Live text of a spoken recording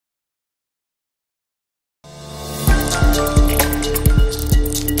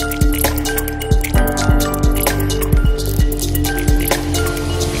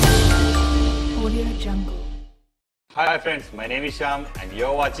friends, my name is Shyam and you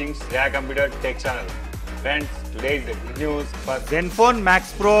are watching Shreya Computer Tech Channel. Friends, today is the good news for Zenfone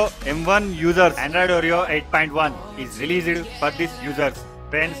Max Pro M1 users. Android Oreo 8.1 is released for these users.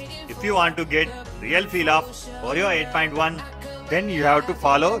 Friends, if you want to get real feel of Oreo 8.1, then you have to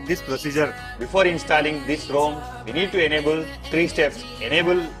follow this procedure. Before installing this ROM, we need to enable 3 steps.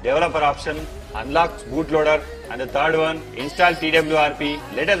 Enable developer option, unlock bootloader, and the third one, install TWRP.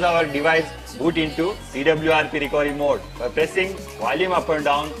 Let us our device boot into TWRP recovery mode by pressing volume up and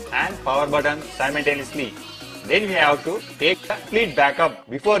down and power button simultaneously. Then we have to take a complete backup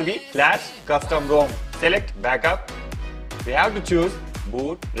before we flash custom ROM. Select backup. We have to choose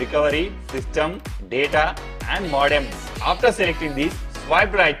boot, recovery, system, data and modem. After selecting these,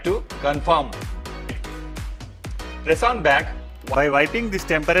 swipe right to confirm. Press on back. By wiping this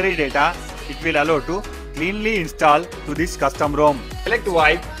temporary data, it will allow to cleanly install to this custom ROM. Select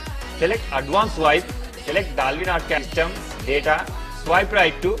wipe, select advanced wipe, select Dalvin Arcade system, data, swipe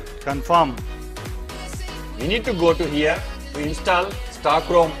right to confirm. We need to go to here to install stock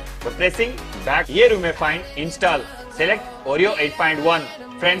ROM. By pressing back, here you may find install. Select Oreo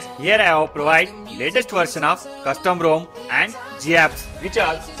 8.1. Friends, here I have provided latest version of custom ROM and G-apps which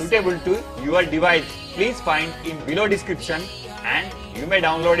are suitable to your device. Please find in below description and you may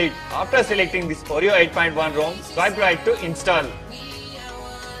download it. After selecting this Oreo 8.1 ROM, swipe right to install.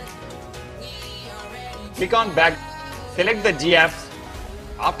 Click on back, select the G-apps.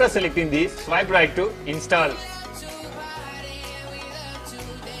 After selecting these, swipe right to install.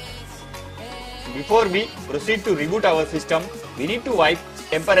 Before we proceed to reboot our system, we need to wipe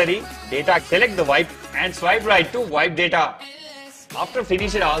temporary data. Select the wipe and swipe right to wipe data. After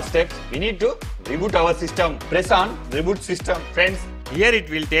finishing all steps, we need to reboot our system. Press on reboot system. Friends, here it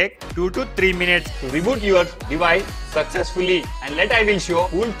will take 2 to 3 minutes to reboot your device successfully, and I will show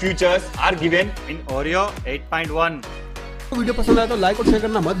cool features are given in Oreo 8.1. Video पसंद आया तो like और share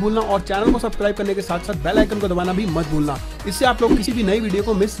करना मत भूलना और channel को subscribe करने के साथ साथ बेल आइकन को दबाना भी मत भूलना। इससे आप लोग किसी भी नई वीडियो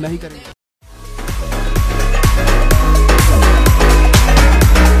को मिस नहीं करेंगे।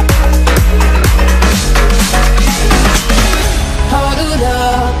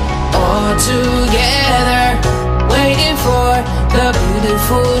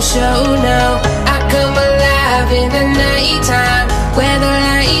 Beautiful show now. I come alive in the nighttime where the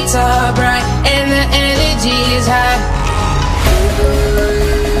lights are bright and the energy is high.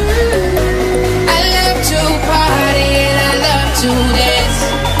 I love to party and I love to dance.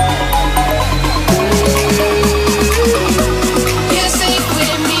 You're safe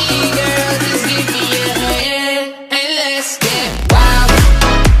with me, girl. Just give me a hand and let's get wild.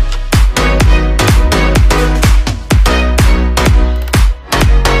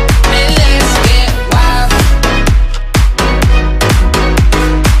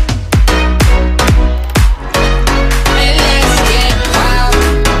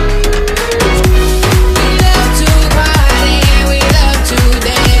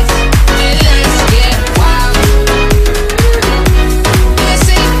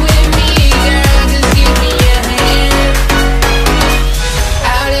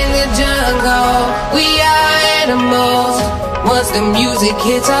 Once the music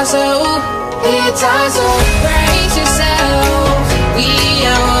hits our soul, brace yourself. We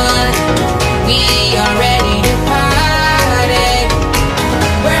are one, we are ready to party.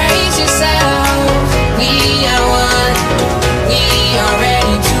 Brace yourself. We are one, we are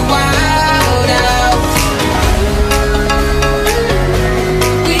ready to wild out.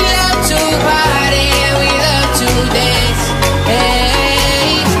 We love to party and we love to dance. Hey.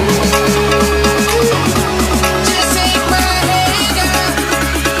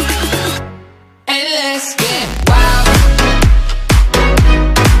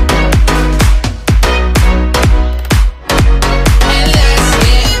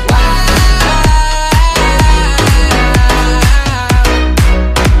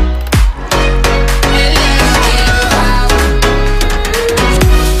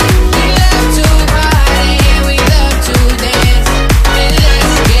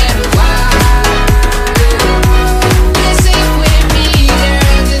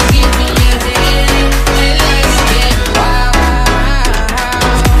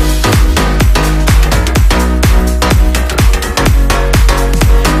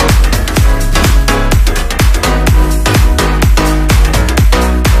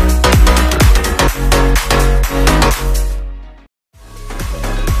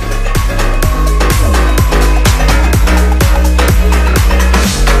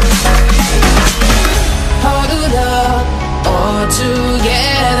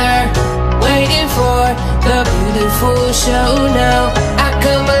 Show now. I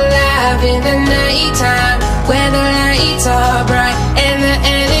come alive in the night.